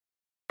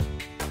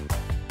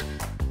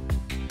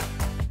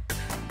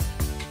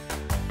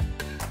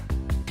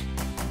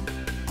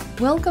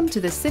Welcome to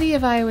the City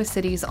of Iowa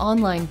City's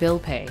online bill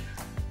pay.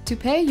 To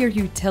pay your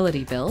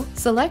utility bill,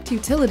 select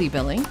Utility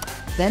Billing,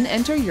 then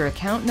enter your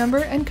account number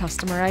and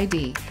customer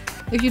ID.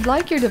 If you'd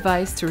like your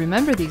device to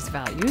remember these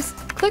values,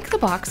 click the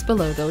box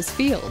below those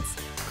fields.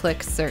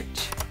 Click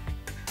Search.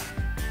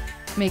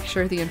 Make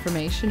sure the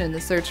information in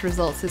the search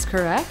results is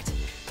correct,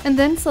 and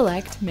then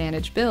select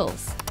Manage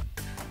Bills.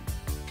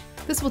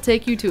 This will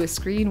take you to a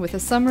screen with a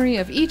summary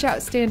of each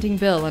outstanding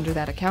bill under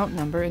that account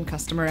number and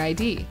customer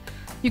ID.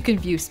 You can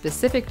view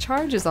specific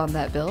charges on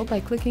that bill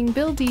by clicking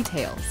Bill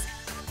Details.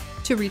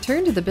 To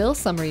return to the bill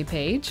summary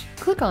page,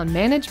 click on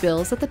Manage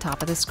Bills at the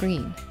top of the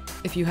screen.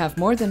 If you have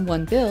more than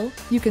one bill,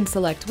 you can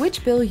select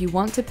which bill you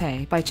want to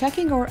pay by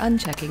checking or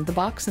unchecking the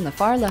box in the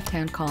far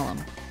left-hand column.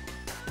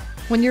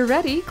 When you're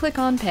ready, click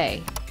on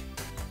Pay.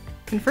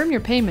 Confirm your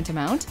payment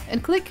amount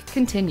and click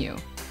Continue.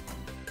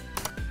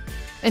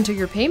 Enter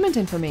your payment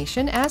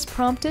information as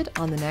prompted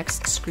on the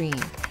next screen.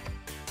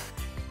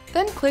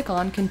 Then click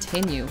on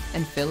Continue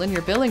and fill in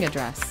your billing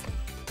address.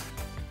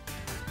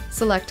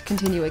 Select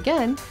Continue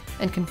again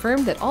and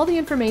confirm that all the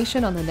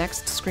information on the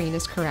next screen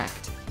is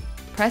correct.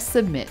 Press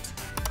Submit.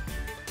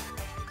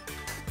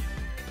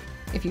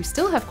 If you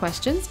still have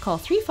questions, call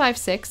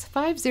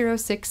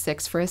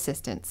 356-5066 for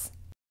assistance.